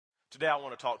Today I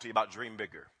want to talk to you about dream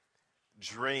bigger.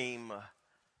 Dream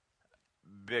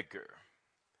bigger.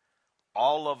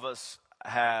 All of us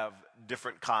have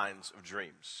different kinds of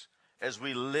dreams. As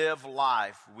we live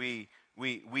life, we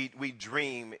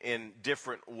dream in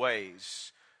different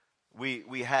ways.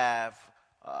 We have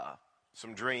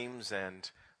some dreams and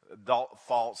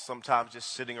thoughts sometimes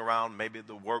just sitting around maybe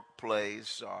the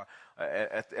workplace or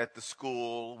at the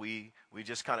school. We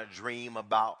just kind of dream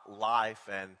about life.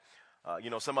 And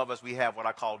some of us, we have what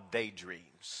I call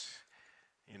daydreams.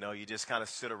 You just kind of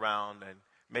sit around and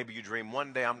maybe you dream,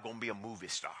 one day I'm going to be a movie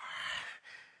star.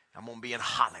 I'm going to be in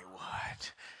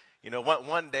Hollywood.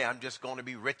 One day I'm just going to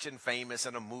be rich and famous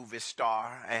and a movie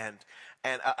star. And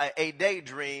a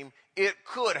daydream, it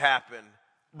could happen,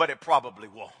 but it probably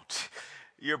won't.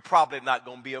 You're probably not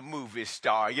going to be a movie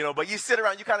star, but you sit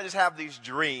around, you kind of just have these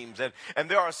dreams. And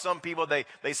there are some people,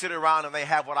 they sit around and they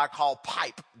have what I call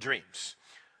pipe dreams.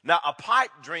 Now, a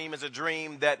pipe dream is a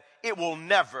dream that it will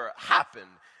never happen.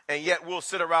 And yet we'll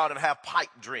sit around and have pipe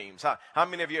dreams. How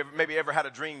many of you maybe ever had a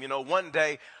dream, one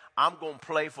day I'm going to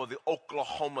play for the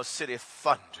Oklahoma City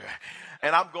Thunder.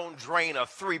 And I'm going to drain a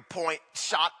 3-point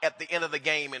shot at the end of the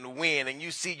game and win. And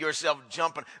you see yourself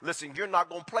jumping. Listen, you're not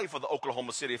going to play for the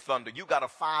Oklahoma City Thunder. You got a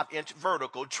 5-inch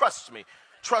vertical. Trust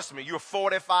me, you're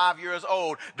 45 years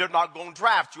old. They're not going to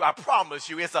draft you. I promise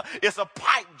you. It's a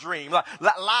pipe dream.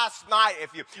 Last night,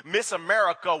 Miss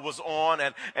America was on,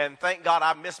 and thank God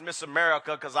I missed Miss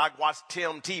America because I watched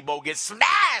Tim Tebow get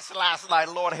smashed last night.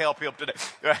 Lord help him today.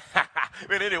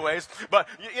 But anyways,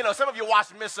 some of you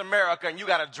watched Miss America and you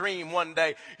got a dream one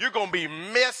day you're going to be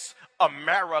Miss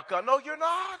America. No, you're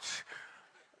not.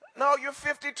 No, you're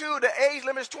 52. The age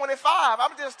limit is 25.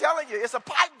 I'm just telling you, it's a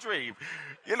pipe dream.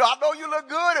 I know you look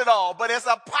good and all, but it's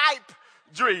a pipe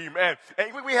dream. And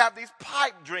we have these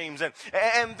pipe dreams. And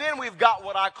then we've got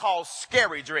what I call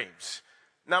scary dreams.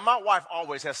 Now, my wife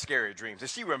always has scary dreams, and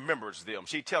she remembers them.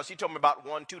 She told me about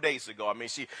one 2 days ago. I mean,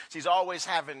 she's always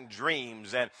having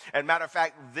dreams. And matter of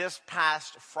fact, this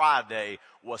past Friday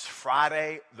was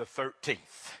Friday the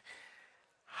 13th.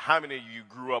 How many of you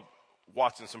grew up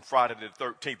watching some Friday the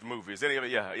 13th movies? Any of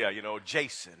it? Yeah,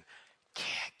 Jason.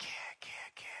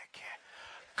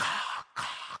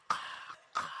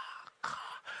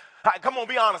 Come on,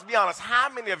 be honest. How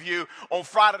many of you on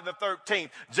Friday the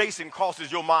 13th, Jason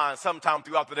crosses your mind sometime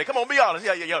throughout the day? Come on, be honest.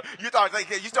 Yeah. You start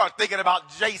thinking about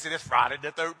Jason. It's Friday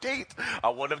the 13th. I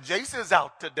wonder if Jason's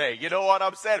out today. You know what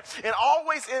I'm saying? And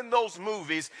always in those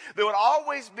movies, there would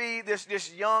always be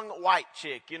this young white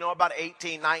chick, about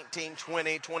 18, 19,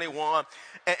 20, 21.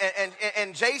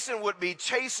 And Jason would be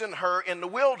chasing her in the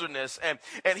wilderness, and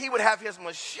he would have his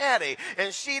machete,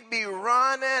 and she'd be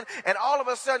running, and all of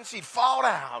a sudden she'd fall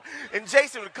down, and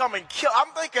Jason would come and kill.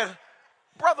 I'm thinking,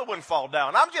 brother wouldn't fall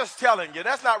down. I'm just telling you,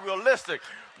 that's not realistic.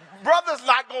 Brother's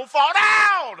not going to fall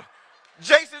down.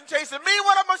 Jason chasing me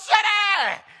with a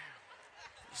machete.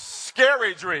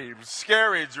 Scary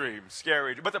dreams.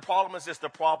 But the problem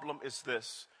is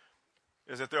this,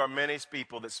 is that there are many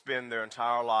people that spend their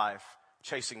entire life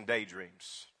chasing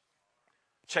daydreams,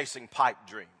 chasing pipe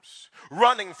dreams,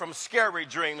 running from scary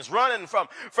dreams, running from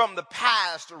the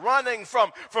past, running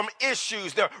from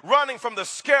issues. They're running from the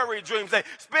scary dreams. They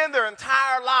spend their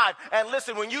entire life. And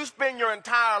listen, when you spend your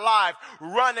entire life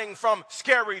running from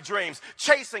scary dreams,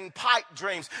 chasing pipe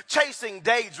dreams, chasing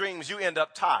daydreams, you end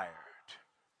up tired.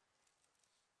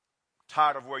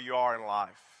 Tired of where you are in life.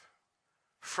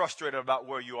 Frustrated about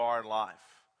where you are in life.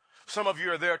 Some of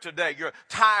you are there today. You're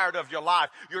tired of your life.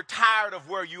 You're tired of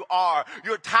where you are.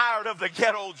 You're tired of the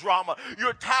ghetto drama.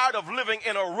 You're tired of living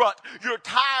in a rut. You're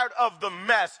tired of the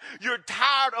mess. You're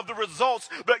tired of the results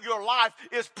that your life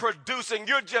is producing.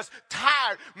 You're just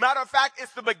tired. Matter of fact,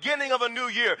 it's the beginning of a new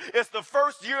year. It's the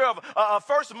first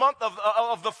month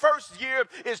of the first year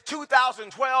is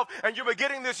 2012, and you're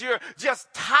beginning this year just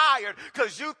tired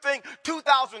because you think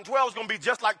 2012 is going to be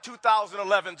just like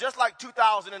 2011, just like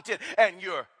 2010, and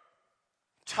you're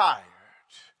tired.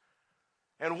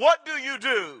 And what do you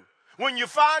do when you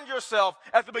find yourself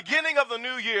at the beginning of the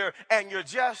new year and you're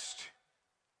just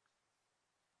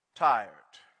tired?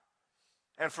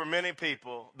 And for many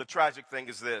people, the tragic thing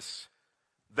is this: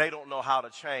 they don't know how to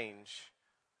change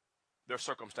their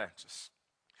circumstances.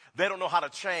 They don't know how to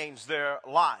change their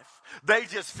life. They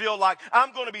just feel like,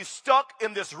 I'm going to be stuck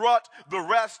in this rut the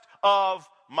rest of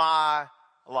my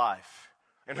life.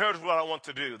 And here's what I want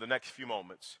to do the next few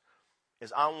moments.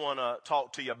 Is I want to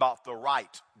talk to you about the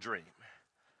right dream.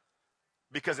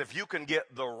 Because if you can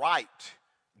get the right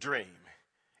dream,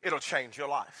 it'll change your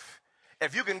life.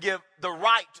 If you can give the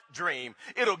right dream,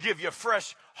 it'll give you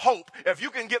fresh hope. If you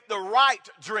can get the right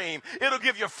dream, it'll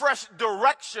give you fresh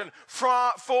direction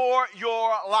for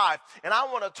your life. And I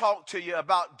want to talk to you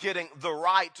about getting the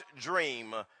right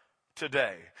dream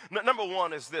today. Number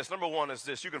one is this.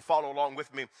 You can follow along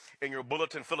with me in your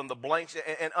bulletin, fill in the blanks,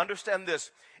 and understand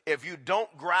this. If you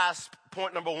don't grasp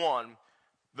point number one,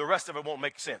 the rest of it won't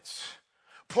make sense.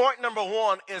 Point number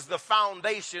one is the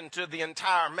foundation to the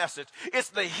entire message. It's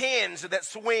the hinge that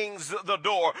swings the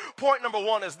door. Point number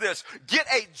one is this. Get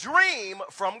a dream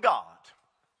from God.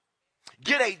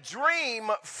 Get a dream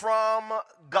from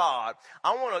God.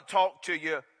 I want to talk to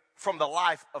you from the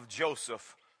life of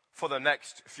Joseph for the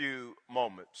next few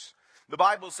moments. The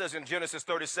Bible says in Genesis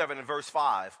 37 and verse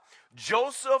 5,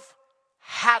 Joseph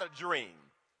had a dream.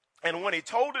 And when he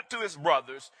told it to his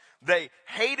brothers, they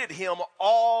hated him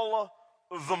all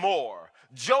the more.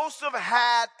 Joseph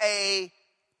had a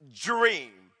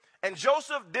dream. And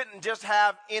Joseph didn't just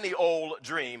have any old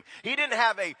dream. He didn't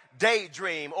have a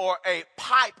daydream or a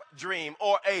pipe dream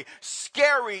or a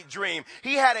scary dream.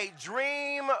 He had a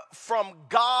dream from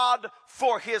God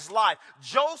for his life.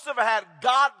 Joseph had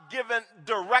God-given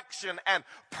direction and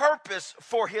purpose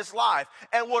for his life.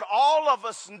 And what all of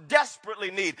us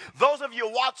desperately need, those of you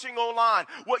watching online,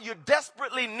 what you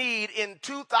desperately need in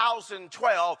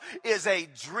 2012 is a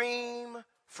dream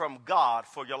from God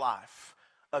for your life.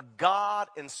 A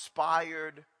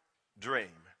God-inspired dream.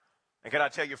 And can I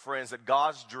tell you, friends, that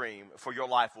God's dream for your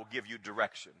life will give you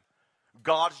direction.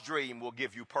 God's dream will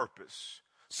give you purpose.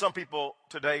 Some people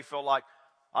today feel like,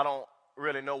 I don't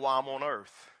really know why I'm on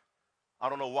earth. I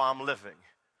don't know why I'm living.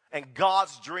 And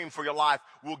God's dream for your life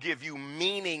will give you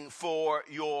meaning for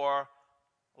your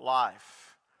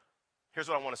life. Here's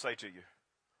what I want to say to you.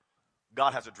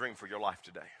 God has a dream for your life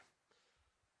today.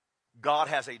 God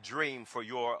has a dream for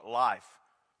your life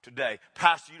today.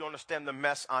 Pastor, you don't understand the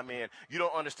mess I'm in. You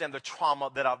don't understand the trauma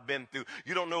that I've been through.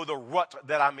 You don't know the rut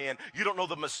that I'm in. You don't know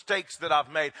the mistakes that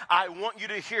I've made. I want you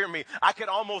to hear me. I could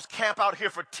almost camp out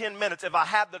here for 10 minutes if I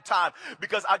had the time,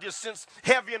 because I just sense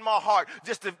heavy in my heart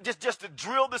just to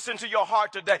drill this into your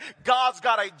heart today. God's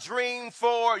got a dream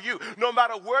for you. No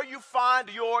matter where you find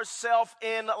yourself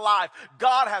in life,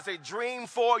 God has a dream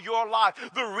for your life.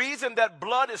 The reason that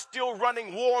blood is still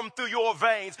running warm through your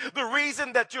veins, the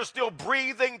reason that you're still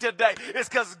breathing today is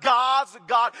because God's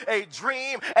got a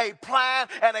dream, a plan,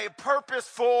 and a purpose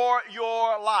for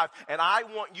your life. And I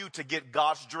want you to get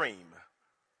God's dream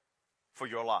for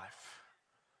your life.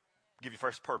 Give you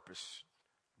first purpose,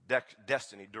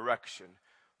 destiny, direction.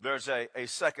 There's a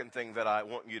second thing that I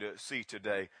want you to see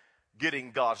today.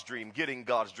 Getting God's dream.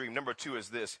 Number two is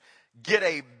this. Get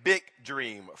a big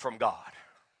dream from God.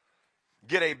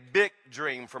 Get a big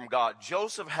dream from God.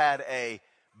 Joseph had a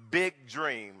big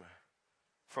dream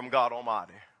from God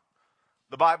Almighty.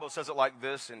 The Bible says it like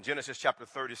this in Genesis chapter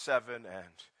 37 and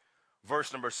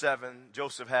verse number 7.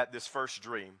 Joseph had this first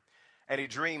dream, and he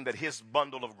dreamed that his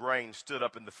bundle of grain stood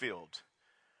up in the field,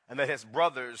 and that his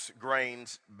brothers'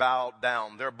 grains bowed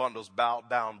down, their bundles bowed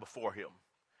down before him.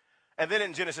 And then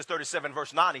in Genesis 37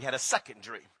 verse 9, he had a second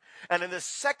dream. And in this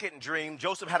second dream,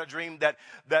 Joseph had a dream that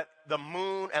the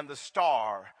moon and the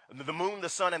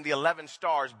sun, and the 11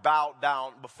 stars bowed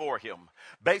down before him.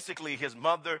 Basically, his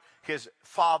mother, his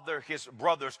father, his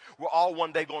brothers were all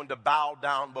one day going to bow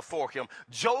down before him.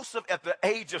 Joseph, at the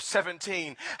age of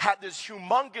 17, had this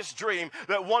humongous dream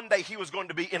that one day he was going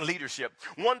to be in leadership.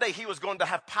 One day he was going to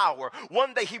have power.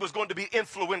 One day he was going to be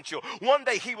influential. One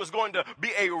day he was going to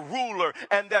be a ruler.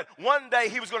 And that one day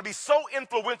he was going to be so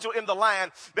influential in the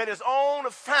land that his own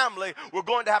family were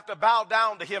going to have to bow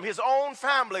down to him. His own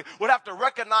family would have to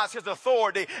recognize his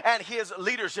authority and his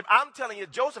leadership. I'm telling you,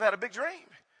 Joseph had a big dream.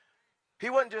 He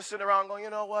wasn't just sitting around going, you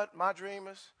know what, my dream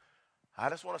is, I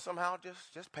just want to somehow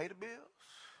just pay the bills.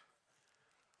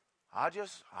 I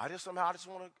just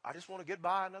want to get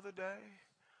by another day.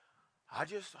 I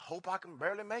just hope I can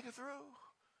barely make it through.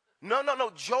 No.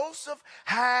 Joseph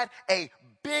had a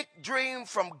big dream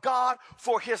from God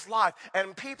for his life.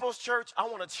 And People's Church, I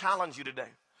want to challenge you today.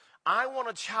 I want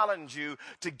to challenge you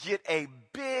to get a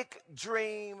big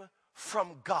dream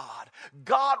from God.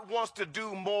 God wants to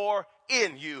do more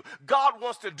in you. God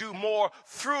wants to do more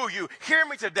through you. Hear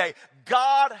me today.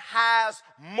 God has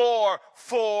more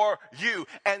for you.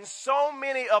 And so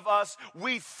many of us,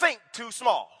 we think too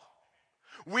small.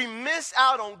 We miss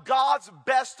out on God's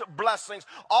best blessings,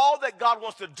 all that God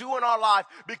wants to do in our life,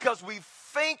 because we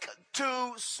think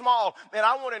too small. And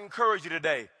I want to encourage you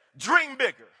today, dream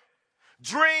bigger.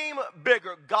 Dream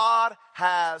bigger. God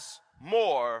has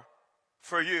more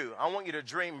for you. I want you to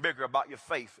dream bigger about your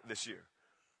faith this year.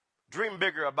 Dream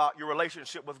bigger about your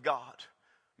relationship with God.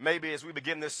 Maybe as we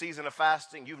begin this season of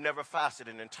fasting, you've never fasted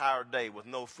an entire day with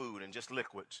no food and just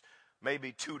liquids.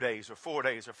 Maybe 2 days or 4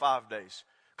 days or 5 days.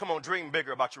 Come on, dream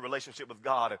bigger about your relationship with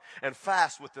God and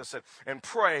fast with us and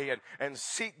pray and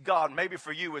seek God. Maybe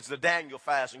for you it's the Daniel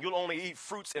fast and you'll only eat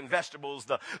fruits and vegetables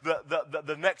the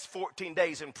next 14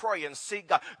 days and pray and seek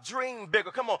God. Dream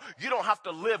bigger. Come on, you don't have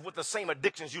to live with the same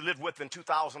addictions you lived with in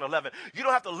 2011. You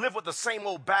don't have to live with the same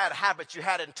old bad habits you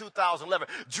had in 2011.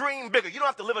 Dream bigger. You don't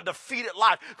have to live a defeated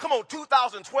life. Come on,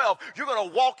 2012, you're going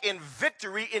to walk in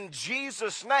victory in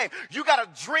Jesus' name. You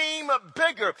got to dream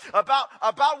bigger about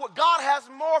what God has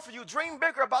more for you. Dream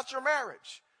bigger about your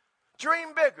marriage. Dream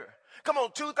bigger. Come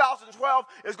on, 2012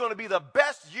 is going to be the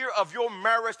best year of your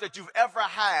marriage that you've ever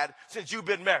had since you've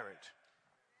been married.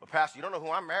 Well, Pastor, you don't know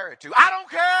who I'm married to. I don't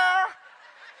care.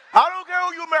 I don't care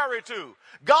who you're married to.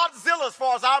 Godzilla, as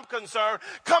far as I'm concerned.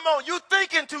 Come on, you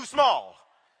thinking too small.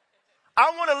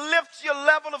 I want to lift your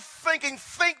level of thinking.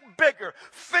 Think bigger.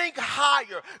 Think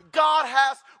higher. God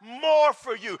has more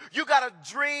for you. You got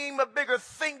to dream bigger.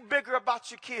 Think bigger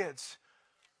about your kids.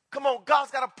 Come on,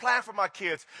 God's got a plan for my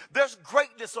kids. There's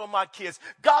greatness on my kids.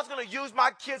 God's going to use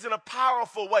my kids in a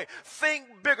powerful way. Think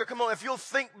bigger. Come on, if you'll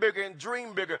think bigger and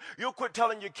dream bigger, you'll quit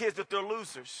telling your kids that they're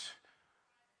losers,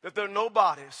 that they're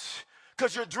nobodies,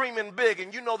 because you're dreaming big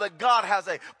and you know that God has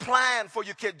a plan for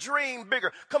your kid. Dream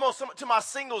bigger. Come on, to my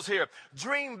singles here,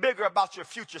 dream bigger about your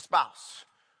future spouse.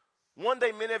 One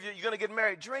day, many of you, you're going to get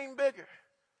married. Dream bigger.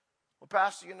 Well,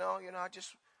 Pastor, I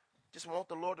just want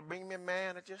the Lord to bring me a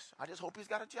man. I just hope he's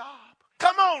got a job.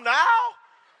 Come on now.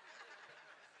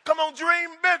 Come on, dream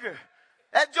bigger.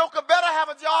 That joker better have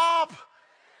a job.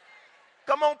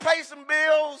 Come on, pay some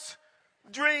bills.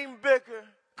 Dream bigger.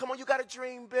 Come on, you got to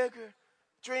dream bigger.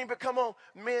 Dream bigger. Come on,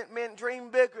 men, dream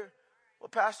bigger. Well,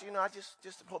 Pastor, I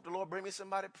just hope the Lord bring me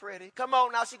somebody pretty. Come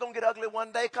on now, she's going to get ugly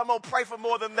one day. Come on, pray for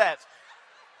more than that.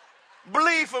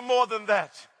 Believe for more than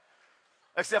that.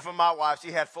 Except for my wife, she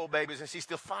had 4 babies and she's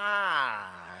still fine.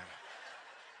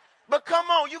 But come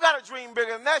on, you got to dream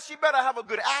bigger than that. She better have a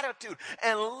good attitude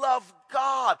and love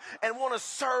God and want to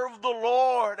serve the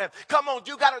Lord. And come on,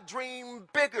 you got to dream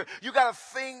bigger. You got to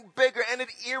think bigger. And it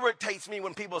irritates me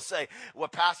when people say, well,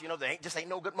 Pastor, there ain't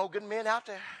no more good men out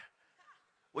there.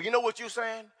 Well, you know what you're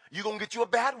saying? You're going to get you a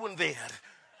bad one then.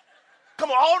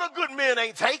 Come on, all the good men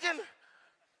ain't taken.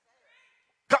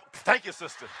 Thank you,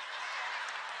 sister.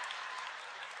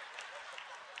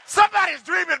 Somebody's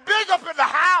dreaming big up in the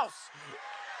house.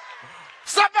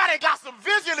 Somebody got some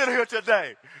vision in here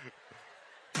today.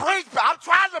 Preach. I'm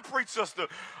trying to preach, sister.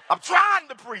 I'm trying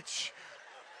to preach.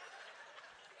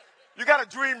 You got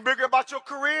to dream bigger about your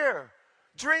career.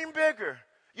 Dream bigger.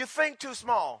 You think too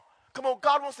small. Come on,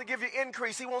 God wants to give you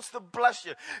increase. He wants to bless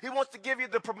you. He wants to give you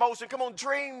the promotion. Come on,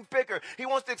 dream bigger. He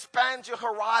wants to expand your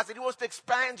horizon. He wants to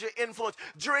expand your influence.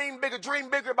 Dream bigger. Dream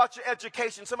bigger about your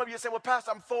education. Some of you say, well,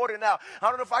 Pastor, I'm 40 now. I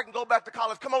don't know if I can go back to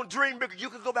college. Come on, dream bigger. You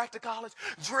can go back to college.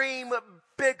 Dream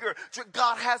bigger.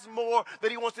 God has more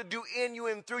that he wants to do in you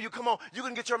and through you. Come on, you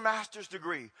can get your master's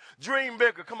degree. Dream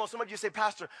bigger. Come on, some of you say,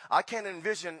 Pastor, I can't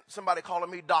envision somebody calling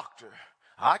me doctor.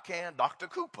 I can, Dr.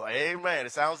 Cooper. Amen.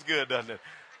 It sounds good, doesn't it?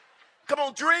 Come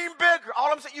on, dream bigger.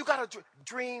 All I'm saying, you got to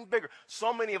dream bigger.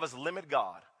 So many of us limit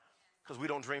God because we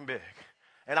don't dream big.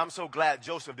 And I'm so glad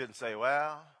Joseph didn't say,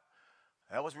 well,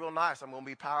 that was real nice. I'm going to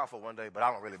be powerful one day, but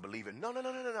I don't really believe it. No.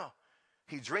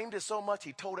 He dreamed it so much,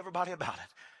 he told everybody about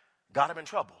it. Got him in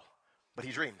trouble, but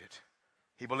he dreamed it.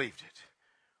 He believed it.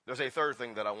 There's a third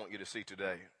thing that I want you to see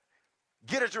today.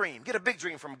 Get a dream. Get a big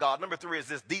dream from God. Number 3 is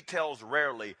this: details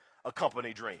rarely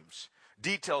accompany dreams.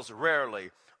 Details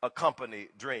rarely accompany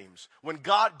dreams. When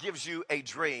God gives you a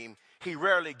dream, he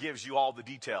rarely gives you all the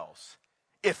details,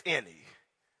 if any.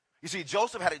 You see,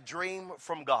 Joseph had a dream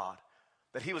from God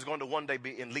that he was going to one day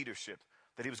be in leadership,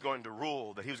 that he was going to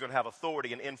rule, that he was going to have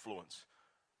authority and influence.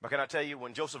 But can I tell you,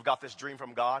 when Joseph got this dream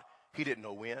from God, he didn't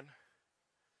know when,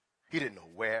 he didn't know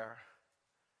where,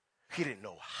 he didn't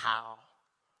know how.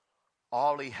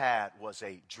 All he had was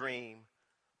a dream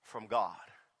from God.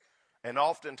 And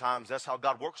oftentimes, that's how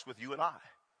God works with you and I.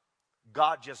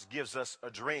 God just gives us a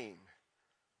dream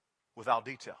without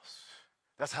details.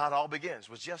 That's how it all begins,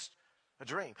 was just a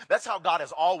dream. That's how God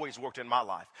has always worked in my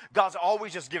life. God's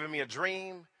always just given me a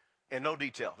dream and no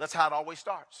detail. That's how it always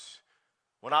starts.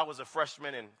 When I was a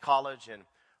freshman in college and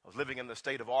I was living in the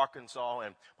state of Arkansas,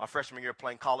 and my freshman year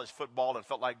playing college football, and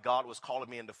felt like God was calling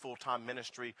me into full-time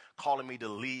ministry, calling me to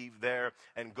leave there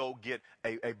and go get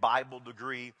a Bible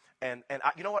degree. And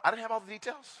you know what? I didn't have all the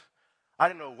details. I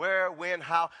didn't know where, when,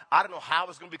 how. I didn't know how I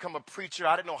was going to become a preacher.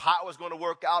 I didn't know how it was going to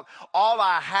work out. All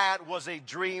I had was a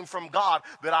dream from God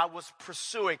that I was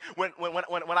pursuing. When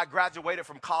I graduated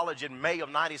from college in May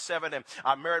of 97, and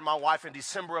I married my wife in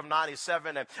December of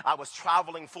 97, and I was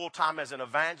traveling full-time as an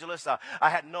evangelist. I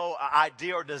had no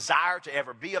idea or desire to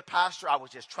ever be a pastor. I was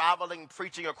just traveling,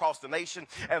 preaching across the nation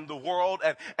and the world.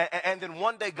 And then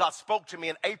one day God spoke to me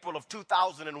in April of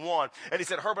 2001, and he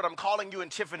said, Herbert, I'm calling you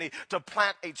and Tiffany to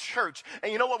plant a church.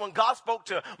 And you know what? When God spoke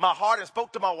to my heart and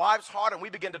spoke to my wife's heart and we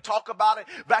began to talk about it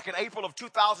back in April of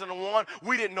 2001,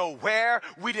 we didn't know where,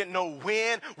 we didn't know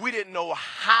when, we didn't know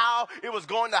how it was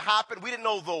going to happen. We didn't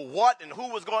know the what and who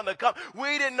was going to come.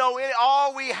 We didn't know any.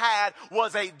 All we had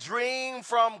was a dream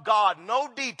from God. No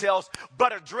details,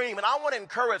 but a dream. And I want to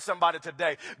encourage somebody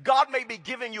today. God may be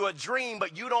giving you a dream,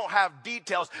 but you don't have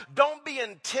details. Don't be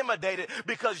intimidated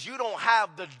because you don't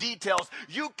have the details.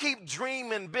 You keep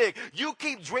dreaming big. You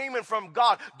keep dreaming from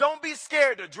God. Don't be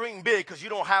scared to dream big because you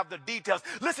don't have the details.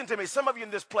 Listen to me. Some of you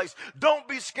in this place, don't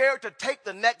be scared to take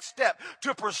the next step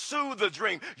to pursue the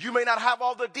dream. You may not have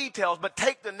all the details, but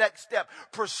take the next step.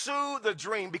 Pursue the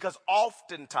dream, because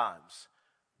oftentimes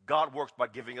God works by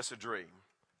giving us a dream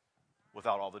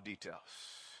without all the details.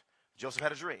 Joseph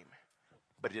had a dream,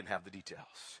 but he didn't have the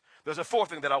details. There's a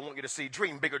fourth thing that I want you to see.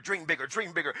 Dream bigger, dream bigger,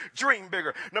 dream bigger, dream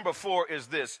bigger. Number 4 is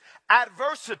this.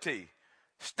 Adversity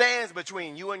stands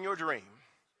between you and your dream.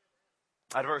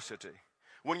 Adversity.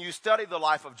 When you study the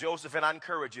life of Joseph, and I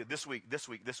encourage you this week,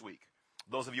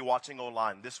 those of you watching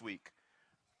online this week,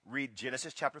 read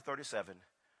Genesis chapter 37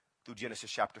 through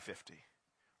Genesis chapter 50.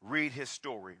 Read his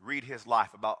story, read his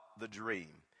life about the dream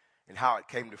and how it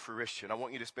came to fruition. I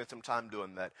want you to spend some time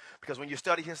doing that, because when you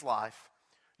study his life,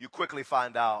 you quickly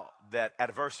find out that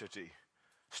adversity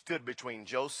stood between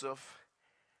Joseph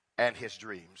and his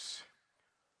dreams.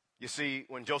 You see,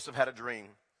 when Joseph had a dream,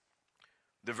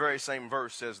 the very same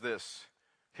verse says this: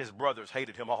 his brothers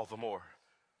hated him all the more.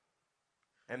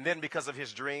 And then because of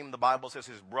his dream, the Bible says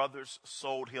his brothers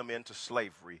sold him into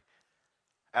slavery.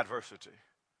 Adversity.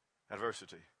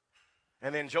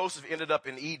 And then Joseph ended up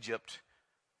in Egypt,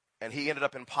 and he ended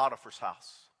up in Potiphar's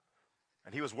house.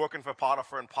 And he was working for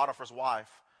Potiphar, and Potiphar's wife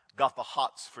got the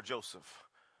hots for Joseph.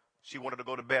 She wanted to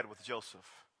go to bed with Joseph.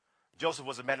 Joseph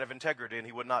was a man of integrity, and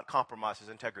he would not compromise his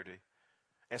integrity.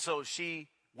 And so she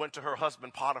went to her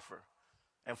husband Potiphar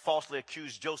and falsely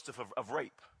accused Joseph of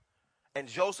rape. And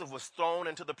Joseph was thrown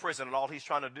into the prison, and all he's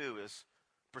trying to do is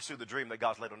pursue the dream that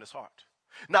God's laid on his heart.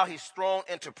 Now he's thrown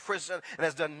into prison and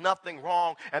has done nothing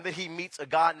wrong. And then he meets a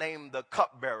guy named the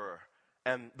cupbearer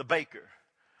and the baker.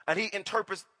 And he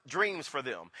interprets dreams for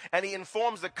them. And he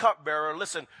informs the cupbearer,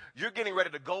 listen, you're getting ready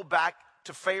to go back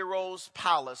to Pharaoh's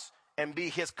palace and be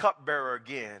his cupbearer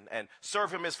again, and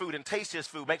serve him his food and taste his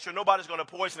food. Make sure nobody's going to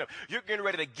poison him. You're getting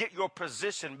ready to get your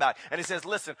position back. And he says,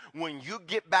 listen, when you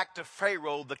get back to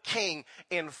Pharaoh, the king,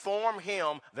 inform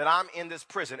him that I'm in this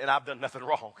prison and I've done nothing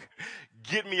wrong.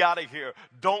 Get me out of here.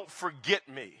 Don't forget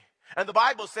me. And the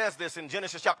Bible says this in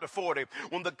Genesis chapter 40.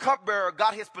 When the cupbearer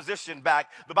got his position back,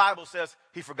 the Bible says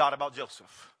he forgot about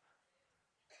Joseph.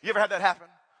 You ever had that happen?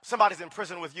 Somebody's in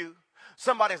prison with you.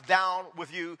 Somebody's down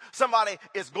with you. Somebody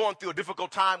is going through a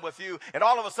difficult time with you. And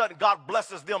all of a sudden, God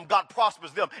blesses them. God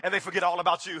prospers them. And they forget all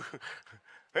about you.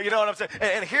 You know what I'm saying?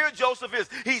 And here Joseph is.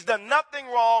 He's done nothing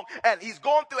wrong. And he's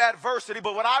going through adversity.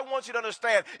 But what I want you to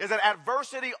understand is that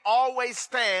adversity always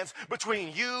stands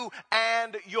between you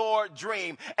and your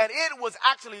dream. And it was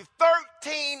actually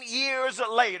 13 years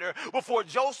later before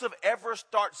Joseph ever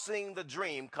starts seeing the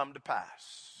dream come to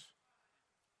pass.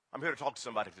 I'm here to talk to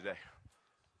somebody today.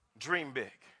 Dream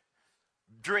big.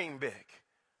 Dream big.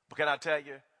 But can I tell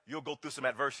you, you'll go through some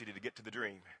adversity to get to the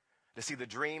dream, to see the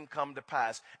dream come to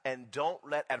pass. And don't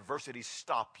let adversity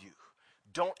stop you.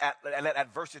 Don't let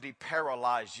adversity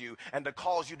paralyze you and to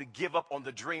cause you to give up on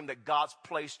the dream that God's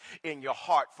placed in your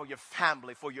heart for your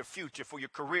family, for your future, for your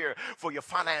career, for your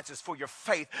finances, for your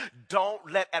faith.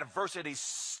 Don't let adversity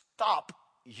stop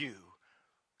you.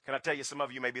 Can I tell you, some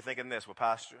of you may be thinking this: well,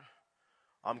 Pastor,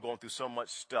 I'm going through so much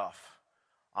stuff.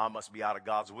 I must be out of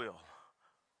God's will.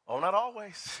 Oh, not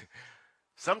always.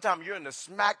 Sometimes you're in the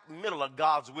smack middle of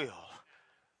God's will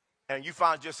and you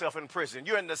find yourself in prison.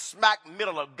 You're in the smack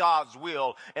middle of God's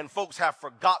will and folks have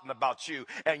forgotten about you.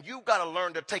 And you've got to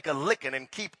learn to take a licking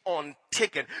and keep on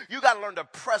ticking. You got to learn to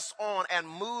press on and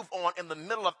move on in the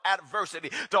middle of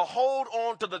adversity, to hold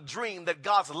on to the dream that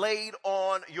God's laid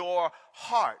on your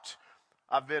heart.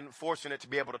 I've been fortunate to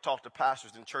be able to talk to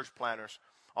pastors and church planners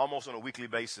almost on a weekly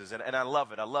basis. And I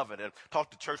love it. And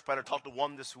talk to church planner, talk to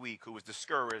one this week who was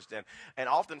discouraged. And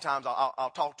oftentimes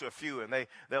I'll talk to a few and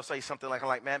they'll say something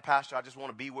like, man, Pastor, I just want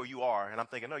to be where you are. And I'm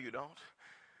thinking, no, you don't.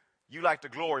 You like the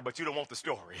glory, but you don't want the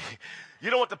story. You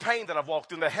don't want the pain that I've walked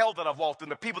through, and the hell that I've walked through,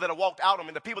 and the people that have walked out on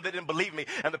me, and the people that didn't believe me,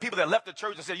 and the people that left the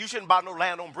church and said, you shouldn't buy no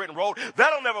land on Britain Road.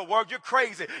 That'll never work. You're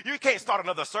crazy. You can't start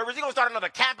another service. You're going to start another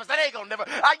campus. That ain't going to never.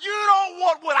 You don't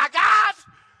want what I got.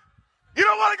 You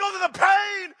don't want to go through the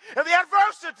pain and the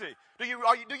adversity. Do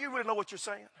you really know what you're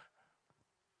saying?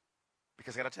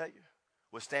 Because I got to tell you,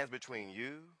 what stands between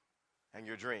you and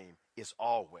your dream is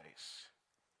always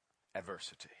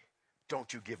adversity.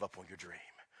 Don't you give up on your dream.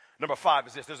 Number 5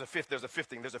 is this. There's a fifth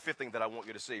thing that I want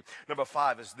you to see. Number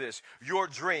 5 is this. Your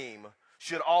dream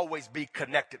should always be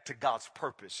connected to God's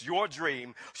purpose. Your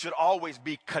dream should always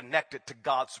be connected to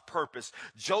God's purpose.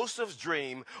 Joseph's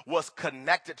dream was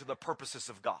connected to the purposes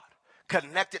of God.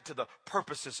 Connected to the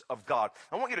purposes of God.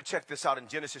 I want you to check this out in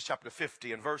Genesis chapter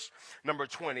 50 and verse number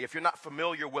 20. If you're not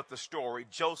familiar with the story,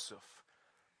 Joseph,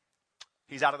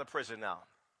 he's out of the prison now.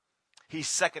 He's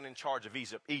second in charge of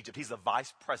Egypt. He's the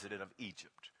vice president of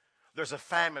Egypt. There's a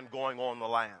famine going on in the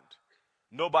land.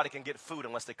 Nobody can get food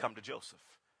unless they come to Joseph.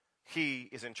 He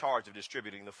is in charge of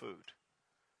distributing the food.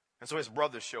 And so his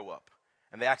brothers show up,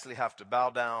 and they actually have to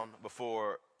bow down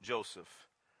before Joseph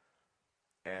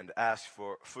and ask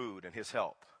for food and his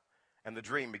help. And the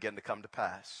dream began to come to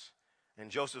pass. And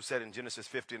Joseph said in Genesis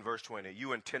 50 and verse 20,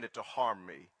 you intended to harm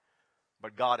me,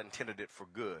 but God intended it for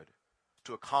good,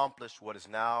 to accomplish what is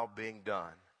now being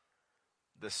done,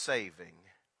 the saving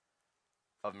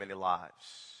of many lives.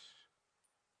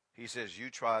 He says, you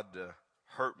tried to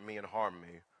hurt me and harm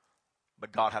me,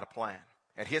 but God had a plan.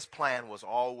 And his plan was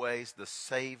always the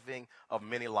saving of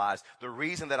many lives. The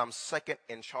reason that I'm second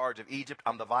in charge of Egypt,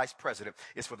 I'm the vice president,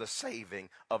 is for the saving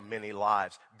of many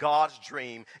lives. God's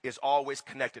dream is always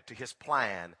connected to his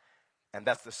plan, and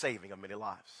that's the saving of many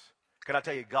lives. Can I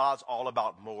tell you, God's all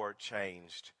about more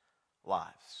changed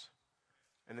lives.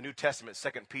 In the New Testament, 2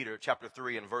 Peter chapter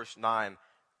 3 and verse 9,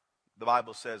 the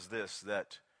Bible says this,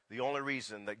 that the only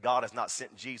reason that God has not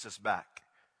sent Jesus back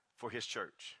for his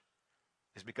church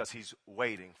is because he's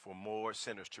waiting for more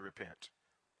sinners to repent.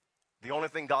 The only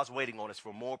thing God's waiting on is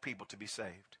for more people to be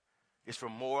saved. It's for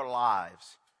more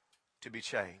lives to be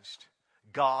changed.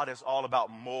 God is all about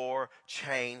more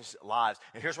changed lives.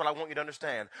 And here's what I want you to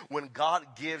understand. When God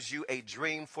gives you a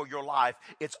dream for your life,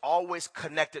 it's always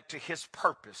connected to his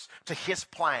purpose, to his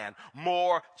plan,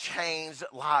 more changed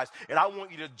lives. And I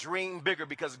want you to dream bigger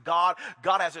because God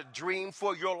has a dream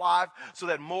for your life so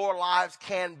that more lives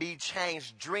can be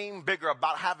changed. Dream bigger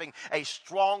about having a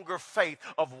stronger faith,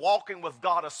 of walking with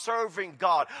God, of serving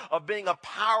God, of being a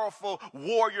powerful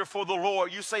warrior for the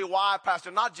Lord. You say, why,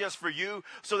 Pastor? Not just for you,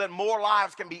 so that more lives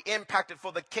can be impacted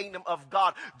for the kingdom of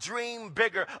God. Dream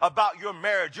bigger about your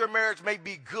marriage. Your marriage may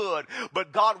be good,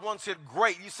 but God wants it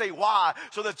great. You say, why?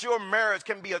 So that your marriage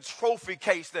can be a trophy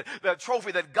case, the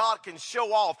trophy that God can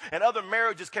show off, and other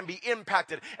marriages can be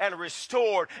impacted and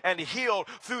restored and healed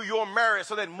through your marriage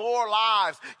so that more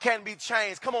lives can be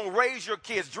changed. Come on, raise your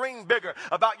kids. Dream bigger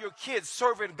about your kids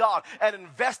serving God and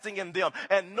investing in them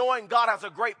and knowing God has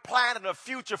a great plan and a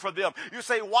future for them. You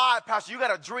say, why, Pastor? You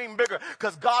got to dream bigger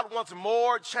because God wants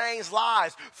more changed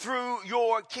lives through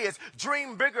your kids.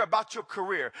 Dream bigger about your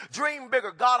career. Dream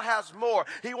bigger. God has more.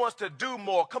 He wants to do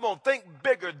more. Come on, think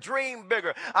bigger. Dream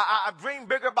bigger. I dream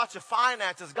bigger about your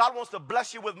finances. God wants to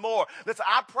bless you with more. Listen,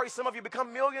 I pray some of you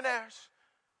become millionaires.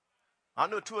 I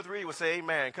knew 2 or 3 would say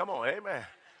amen. Come on, amen.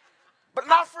 But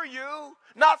not for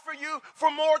you, for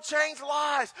more changed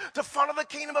lives, to follow the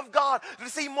kingdom of God, to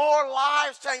see more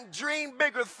lives change. Dream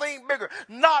bigger, think bigger.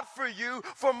 Not for you,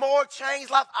 for more changed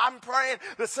lives. I'm praying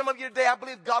that some of you today, I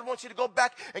believe God wants you to go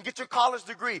back and get your college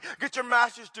degree, get your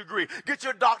master's degree, get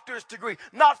your doctor's degree.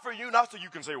 Not for you, not so you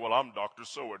can say, well, I'm Dr.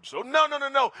 So-and-so.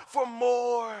 No. For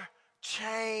more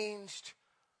changed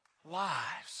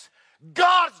lives.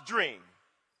 God's dream,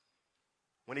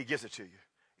 when he gives it to you,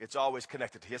 it's always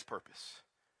connected to his purpose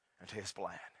and to his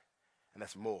plan. And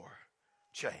that's more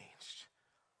changed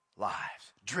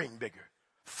lives. Dream bigger.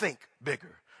 Think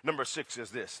bigger. Number 6 is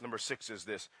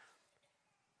this.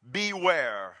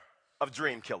 Beware of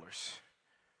dream killers.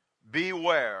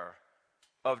 Beware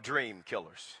of dream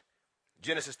killers.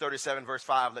 Genesis 37 verse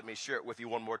 5, let me share it with you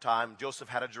one more time. Joseph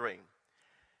had a dream.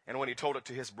 And when he told it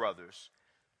to his brothers,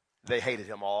 they hated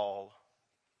him all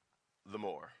the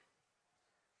more.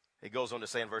 He goes on to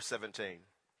say in verse 17,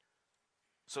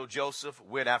 so Joseph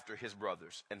went after his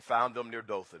brothers and found them near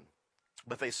Dothan,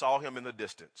 but they saw him in the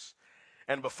distance.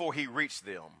 And before he reached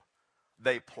them,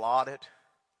 they plotted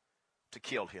to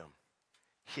kill him,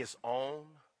 his own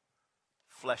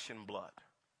flesh and blood,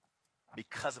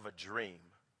 because of a dream,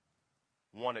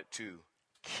 wanted to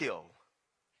kill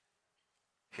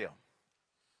him.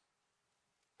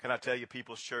 Can I tell you,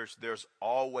 People's Church, there's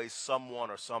always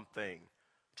someone or something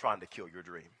trying to kill your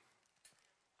dream.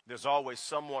 There's always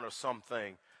someone or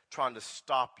something trying to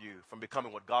stop you from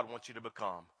becoming what God wants you to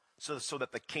become, so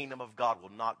that the kingdom of God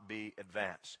will not be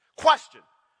advanced. Question.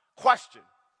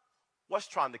 What's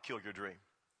trying to kill your dream?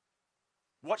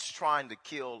 What's trying to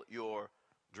kill your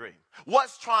dream?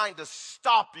 What's trying to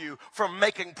stop you from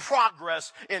making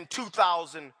progress in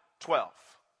 2012?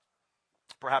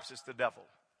 Perhaps it's the devil.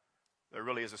 There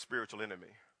really is a spiritual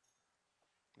enemy.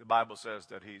 The Bible says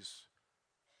that he's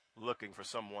looking for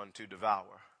someone to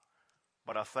devour.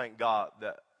 But I thank God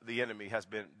that the enemy has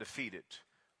been defeated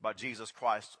by Jesus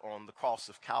Christ on the cross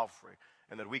of Calvary,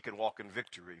 and that we can walk in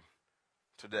victory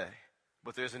today.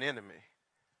 But there's an enemy.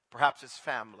 Perhaps it's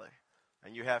family,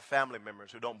 and you have family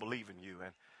members who don't believe in you.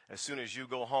 And as soon as you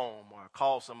go home or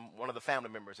call one of the family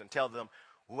members and tell them,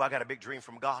 "Ooh, I got a big dream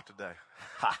from God today."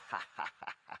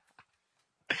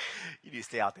 You need to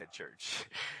stay out that church.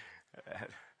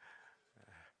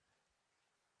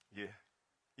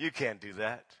 You can't do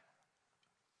that.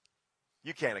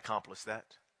 You can't accomplish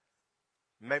that.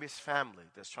 Maybe it's family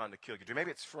that's trying to kill your dream.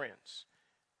 Maybe it's friends.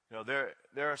 You know,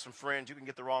 there are some friends, you can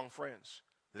get the wrong friends,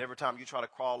 that every time you try to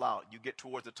crawl out, you get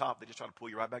towards the top, they just try to pull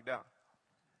you right back down.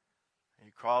 And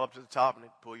you crawl up to the top and they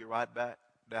pull you right back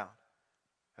down.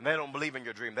 And they don't believe in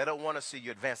your dream. They don't want to see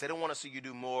you advance. They don't want to see you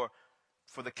do more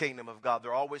for the kingdom of God.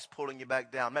 They're always pulling you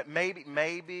back down.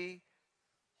 Maybe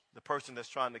the person that's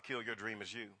trying to kill your dream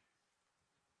is you.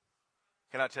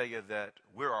 Can I tell you that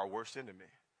we're our worst enemy?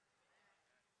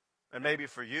 And maybe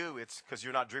for you, it's because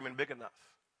you're not dreaming big enough.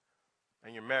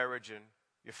 And your marriage and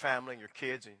your family and your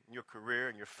kids and your career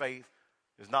and your faith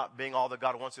is not being all that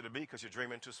God wants it to be because you're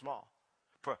dreaming too small.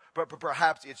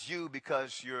 Perhaps it's you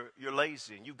because you're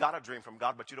lazy and you've got a dream from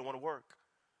God, but you don't want to work.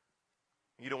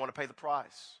 You don't want to pay the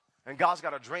price. And God's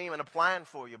got a dream and a plan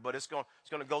for you, but it's going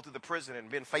to go through the prison, and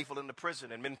being faithful in the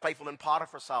prison and being faithful in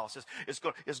Potiphar's house.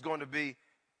 It's going to be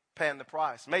paying the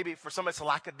price. Maybe for some it's a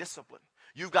lack of discipline.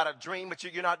 You've got a dream, but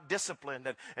you're not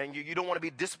disciplined, and you don't want to be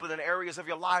disciplined in areas of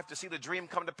your life to see the dream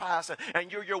come to pass,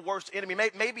 and you're your worst enemy.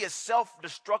 Maybe it's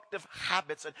self-destructive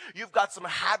habits, and you've got some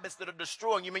habits that are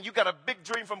destroying you. I mean, you've got a big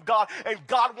dream from God, and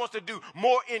God wants to do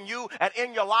more in you and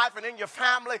in your life and in your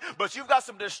family, but you've got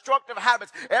some destructive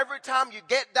habits. Every time you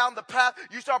get down the path,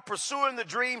 you start pursuing the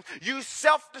dream, you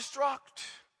self-destruct,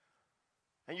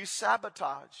 and you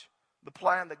sabotage the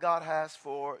plan that God has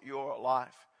for your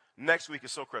life. Next week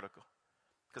is so critical,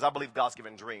 because I believe God's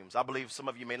giving dreams. I believe some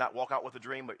of you may not walk out with a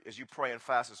dream, but as you pray and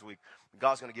fast this week,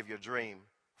 God's going to give you a dream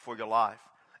for your life.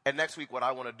 And next week, what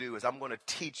I want to do is I'm going to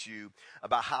teach you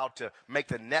about how to make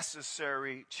the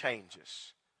necessary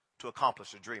changes to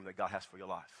accomplish the dream that God has for your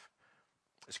life.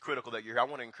 It's critical that you're here. I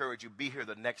want to encourage you, be here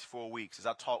the next 4 weeks as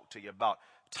I talk to you about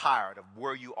tired of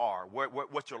where you are,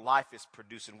 what your life is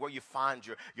producing, where you find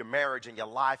your marriage and your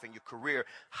life and your career.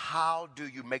 How do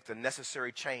you make the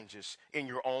necessary changes in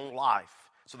your own life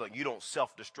so that you don't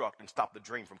self-destruct and stop the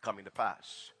dream from coming to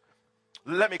pass?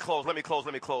 Let me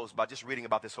close by just reading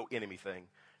about this whole enemy thing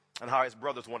and how his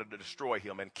brothers wanted to destroy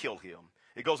him and kill him.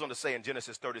 It goes on to say in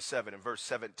Genesis 37 and verse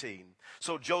 17,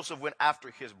 "So Joseph went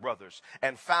after his brothers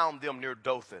and found them near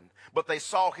Dothan. But they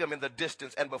saw him in the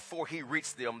distance, and before he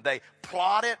reached them, they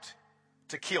plotted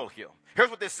to kill him." Here's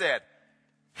what they said.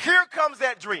 "Here comes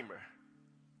that dreamer.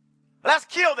 Let's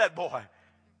kill that boy.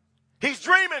 He's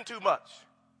dreaming too much."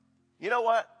 You know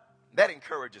what? That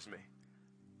encourages me.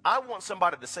 I want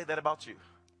somebody to say that about you.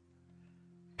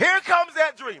 Here comes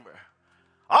that dreamer.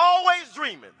 Always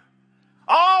dreaming.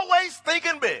 Always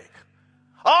thinking big.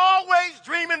 Always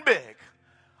dreaming big.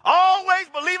 Always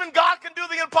believing God can do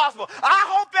the impossible. I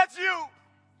hope that's you.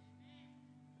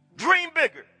 Dream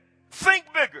bigger.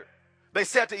 Think bigger. They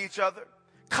said to each other,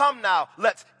 "Come now,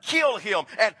 let's kill him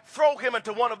and throw him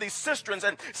into one of these cisterns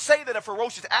and say that a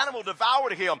ferocious animal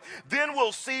devoured him. Then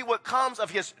we'll see what comes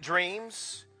of his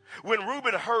dreams." When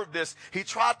Reuben heard this, he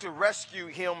tried to rescue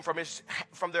him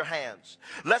from their hands.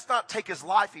 "Let's not take his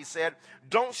life," he said.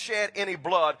 "Don't shed any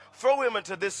blood. Throw him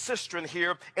into this cistern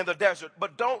here in the desert,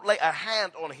 but don't lay a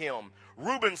hand on him."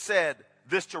 Reuben said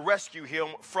this to rescue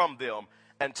him from them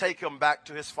and take him back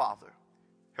to his father.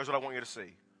 Here's what I want you to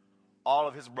see. All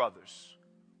of his brothers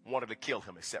wanted to kill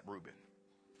him except Reuben.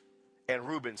 And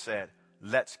Reuben said,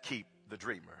 "Let's keep the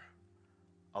dreamer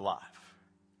alive."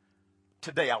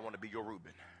 Today I want to be your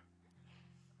Reuben.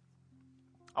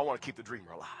 I want to keep the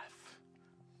dreamer alive.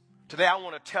 Today I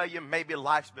want to tell you, maybe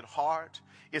life's been hard.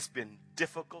 It's been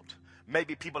difficult.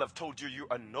 Maybe people have told you you're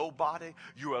a nobody,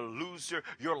 you're a loser,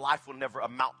 your life will never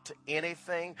amount to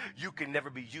anything, you can never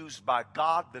be used by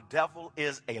God. The devil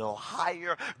is a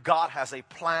liar. God has a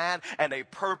plan and a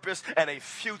purpose and a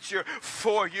future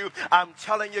for you. I'm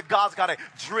telling you, God's got a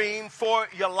dream for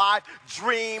your life.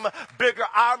 Dream bigger.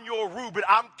 I'm your Reuben.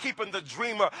 I'm keeping the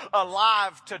dreamer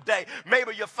alive today.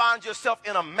 Maybe you find yourself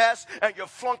in a mess and you're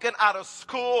flunking out of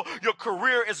school. Your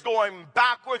career is going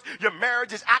backwards. Your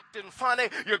marriage is acting funny.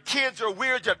 Your kids are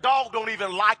weird. Your dog don't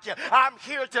even like you. I'm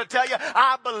here to tell you,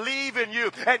 I believe in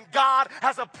you. And God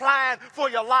has a plan for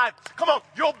your life. Come on,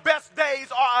 your best days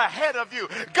are ahead of you.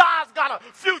 God's got a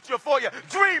future for you.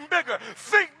 Dream bigger.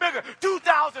 Think bigger.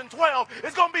 2012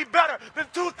 is going to be better than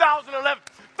 2011.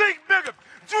 Think bigger.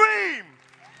 Dream.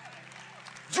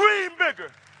 Dream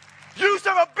bigger. You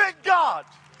serve a big God.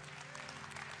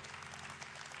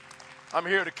 I'm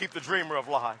here to keep the dreamer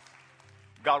alive.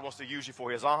 God wants to use you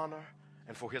for his honor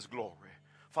and for his glory.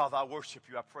 Father, I worship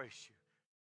you. I praise you.